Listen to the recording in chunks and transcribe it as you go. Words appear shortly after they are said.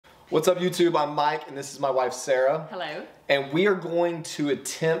What's up, YouTube? I'm Mike, and this is my wife, Sarah. Hello. And we are going to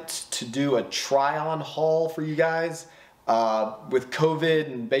attempt to do a try-on haul for you guys. With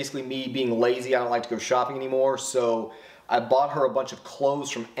COVID and basically me being lazy, I don't like to go shopping anymore, so I bought her a bunch of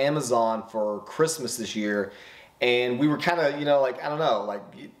clothes from Amazon for Christmas this year, and we were kind of, you know, like, I don't know, like,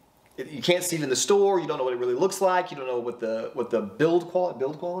 you can't see it in the store, you don't know what it really looks like, you don't know what the build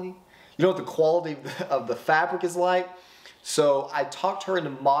quality? You know what the quality of the fabric is like. So I talked her into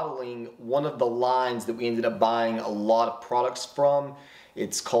modeling one of the lines that we ended up buying a lot of products from.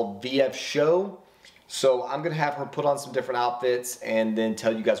 It's called VFSHOW. So I'm gonna have her put on some different outfits and then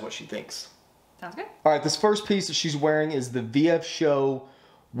tell you guys what she thinks. Sounds good. All right, this first piece that she's wearing is the VFSHOW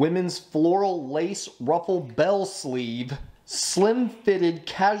Women's Floral Lace Ruffle Bell Sleeve Slim Fitted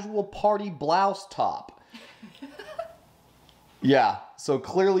Casual Party Blouse Top. Yeah, so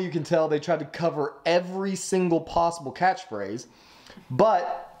clearly you can tell they tried to cover every single possible catchphrase,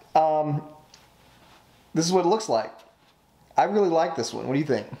 but this is what it looks like. I really like this one. What do you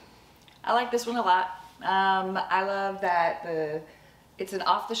think? I like this one a lot. I love that it's an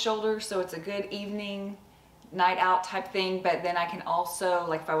off the shoulder, so it's a good evening, night out type thing, but then I can also,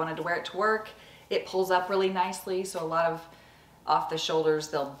 like if I wanted to wear it to work, it pulls up really nicely, so a lot of off the shoulders,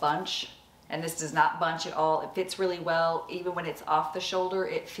 they'll bunch. And this does not bunch at all. It fits really well. Even when it's off the shoulder,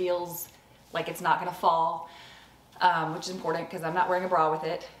 it feels like it's not gonna fall, which is important because I'm not wearing a bra with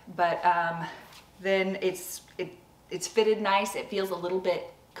it. But then it's fitted nice. It feels a little bit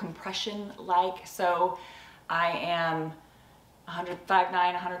compression-like. So I am 5'9",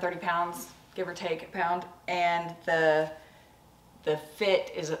 130 pounds, give or take a pound. And the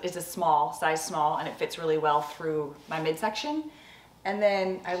fit is a small, size small, and it fits really well through my midsection. And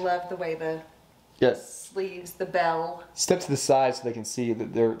then I love the way the sleeves, the bell. Step to the side so they can see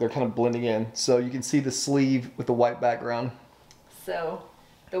that they're kind of blending in. So you can see the sleeve with the white background. So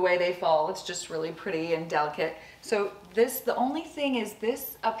the way they fall, it's just really pretty and delicate. So this, the only thing is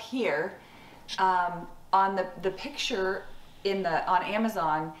this up here, on the picture on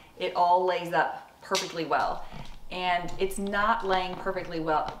Amazon, it all lays up perfectly well. And it's not laying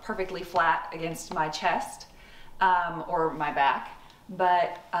perfectly flat against my chest or my back.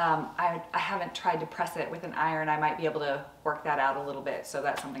 But I haven't tried to press it with an iron. I might be able to work that out a little bit, so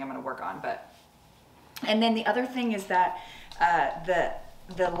that's something I'm going to work on. And then the other thing is that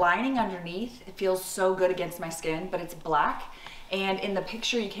the lining underneath, it feels so good against my skin, but it's black. And in the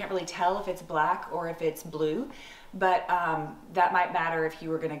picture, you can't really tell if it's black or if it's blue, but that might matter if you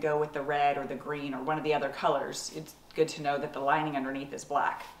were going to go with the red or the green or one of the other colors. It's good to know that the lining underneath is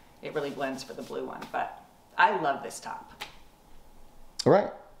black. It really blends for the blue one, but I love this top. All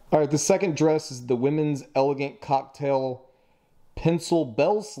right, the second dress is the Women's Elegant Cocktail Pencil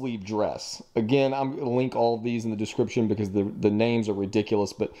Bell Sleeve Dress. Again, I'm going to link all of these in the description because the names are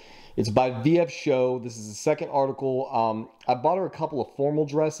ridiculous, but it's by VFSHOW. This is the second article. I bought her a couple of formal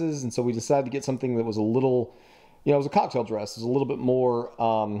dresses, and so we decided to get something that was a little, you know, it was a cocktail dress. It was a little bit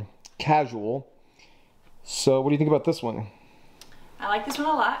more casual. So what do you think about this one? I like this one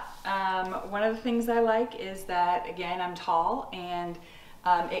a lot. One of the things I like is that, again, I'm tall and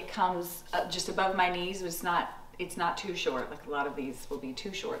it comes just above my knees. It's not too short. Like a lot of these will be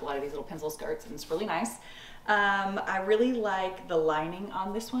too short, a lot of these little pencil skirts, and it's really nice. I really like the lining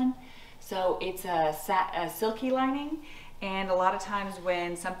on this one. So it's a silky lining, and a lot of times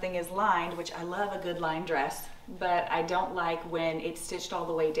when something is lined, which I love a good lined dress, but I don't like when it's stitched all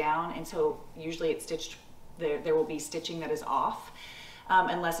the way down, and so usually it's stitched, there will be stitching that is off.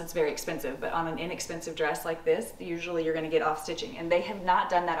 Unless it's very expensive, but on an inexpensive dress like this, usually you're going to get off stitching, and they have not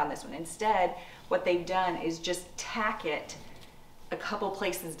done that on this one. Instead, what they've done is just tack it a couple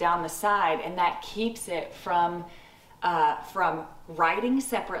places down the side, and that keeps it from writing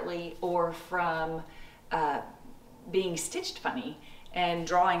separately or from being stitched funny and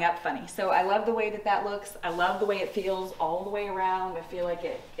drawing up funny. So I love the way that looks. I love the way it feels all the way around. I feel like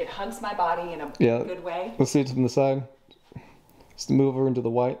it hugs my body in a good way. Let's see it from the side. Just move over into the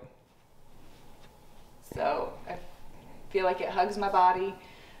white. So I feel like it hugs my body,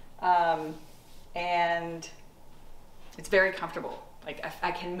 and it's very comfortable. Like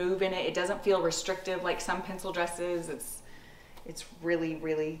I can move in it. It doesn't feel restrictive like some pencil dresses. It's really,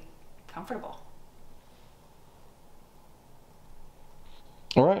 really comfortable.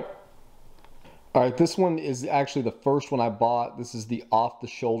 All right, this one is actually the first one I bought. This is the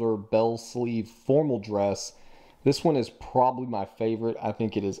off-the-shoulder bell sleeve formal dress. This one is probably my favorite. I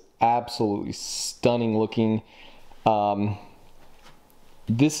think it is absolutely stunning looking.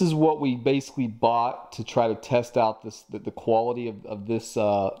 This is what we basically bought to try to test out the quality of this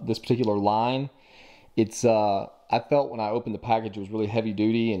this particular line. It's I felt when I opened the package it was really heavy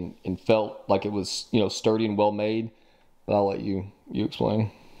duty and felt like it was, you know, sturdy and well made. But I'll let you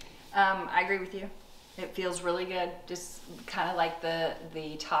explain. I agree with you. It feels really good. Just kind of like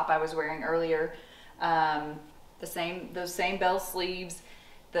the top I was wearing earlier. Those same bell sleeves,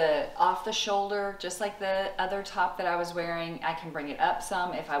 the off the shoulder, just like the other top that I was wearing. I can bring it up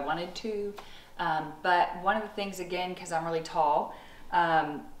some if I wanted to. But one of the things, again, because I'm really tall,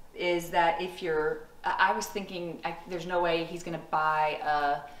 is that if you're, I was thinking there's no way he's gonna buy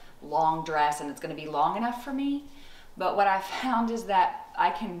a long dress and it's gonna be long enough for me. But what I found is that I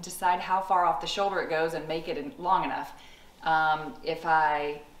can decide how far off the shoulder it goes and make it long enough.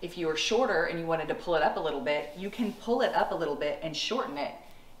 If you were shorter and you wanted to pull it up a little bit, you can pull it up a little bit and shorten it,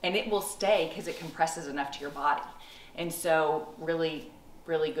 and it will stay because it compresses enough to your body. And so really,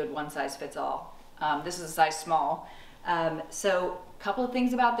 really good one size fits all. This is a size small. So a couple of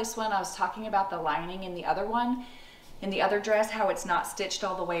things about this one. I was talking about the lining in the other one, in the other dress, how it's not stitched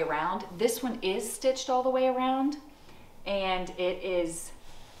all the way around. This one is stitched all the way around, and it is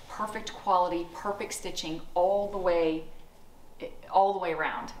perfect quality, perfect stitching all the way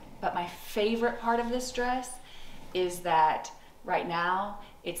around. But my favorite part of this dress is that right now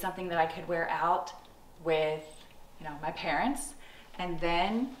it's something that I could wear out with, you know, my parents, and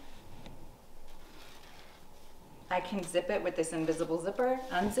then I can zip it with this invisible zipper,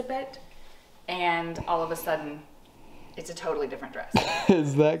 unzip it, and all of a sudden it's a totally different dress.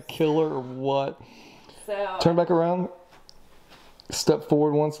 Is that killer or what? So turn back around. Step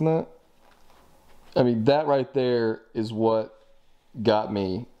forward once in that. I mean, that right there is what got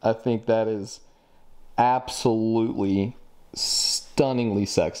me. I think that is absolutely stunningly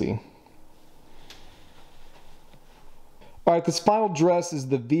sexy. All right, this final dress is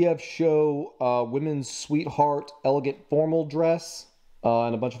the VFSHOW Women's Sweetheart Elegant Formal Dress,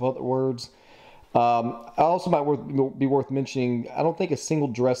 and a bunch of other words. I also might be worth mentioning, I don't think a single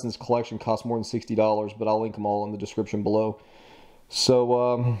dress in this collection costs more than $60, but I'll link them all in the description below. So,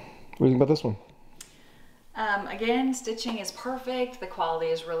 what do you think about this one? Again, stitching is perfect. The quality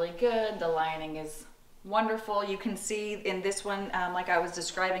is really good. The lining is wonderful. You can see in this one, like I was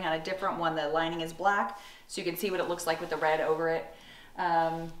describing on a different one, the lining is black, so you can see what it looks like with the red over it.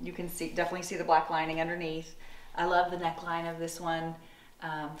 You can definitely see the black lining underneath. I love the neckline of this one.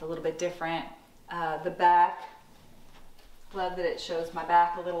 It's a little bit different. The back, love that it shows my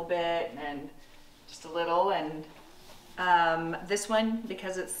back a little bit and just a little. And this one,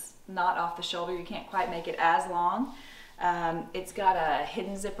 because it's not off the shoulder, you can't quite make it as long. It's got a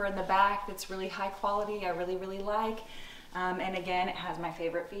hidden zipper in the back that's really high quality. I really, really like. And again, it has my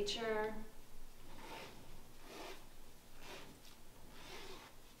favorite feature.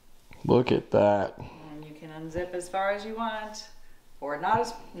 Look at that. And you can unzip as far as you want, or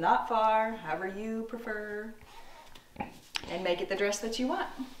not far, however you prefer, and make it the dress that you want.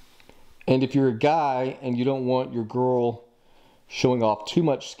 And if you're a guy and you don't want your girl showing off too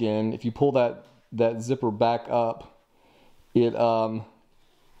much skin, if you pull that zipper back up, it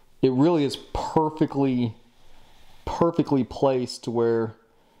really is perfectly placed to where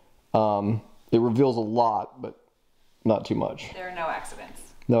it reveals a lot, but not too much. There are no accidents.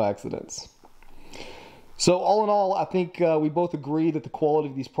 No accidents. So all in all, I think we both agree that the quality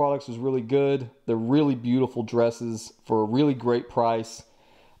of these products is really good. They're really beautiful dresses for a really great price.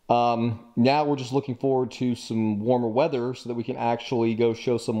 Now we're just looking forward to some warmer weather so that we can actually go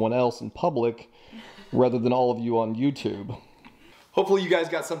show someone else in public rather than all of you on YouTube. Hopefully you guys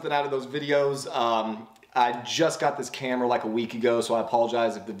got something out of those videos. I just got this camera like a week ago, so I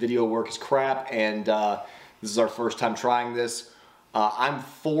apologize if the video work is crap, and this is our first time trying this. I'm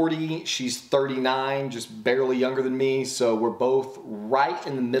 40, she's 39, just barely younger than me, so we're both right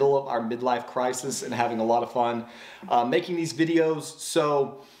in the middle of our midlife crisis and having a lot of fun making these videos.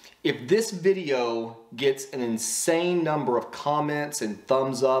 So if this video gets an insane number of comments and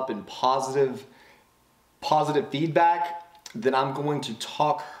thumbs up and positive feedback, then I'm going to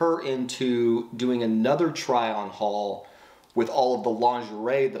talk her into doing another try-on haul with all of the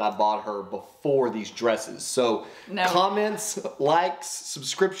lingerie that I bought her before these dresses. So comments, likes,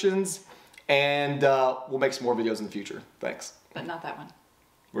 subscriptions, and we'll make some more videos in the future. Thanks. But not that one.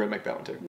 We're gonna make that one too.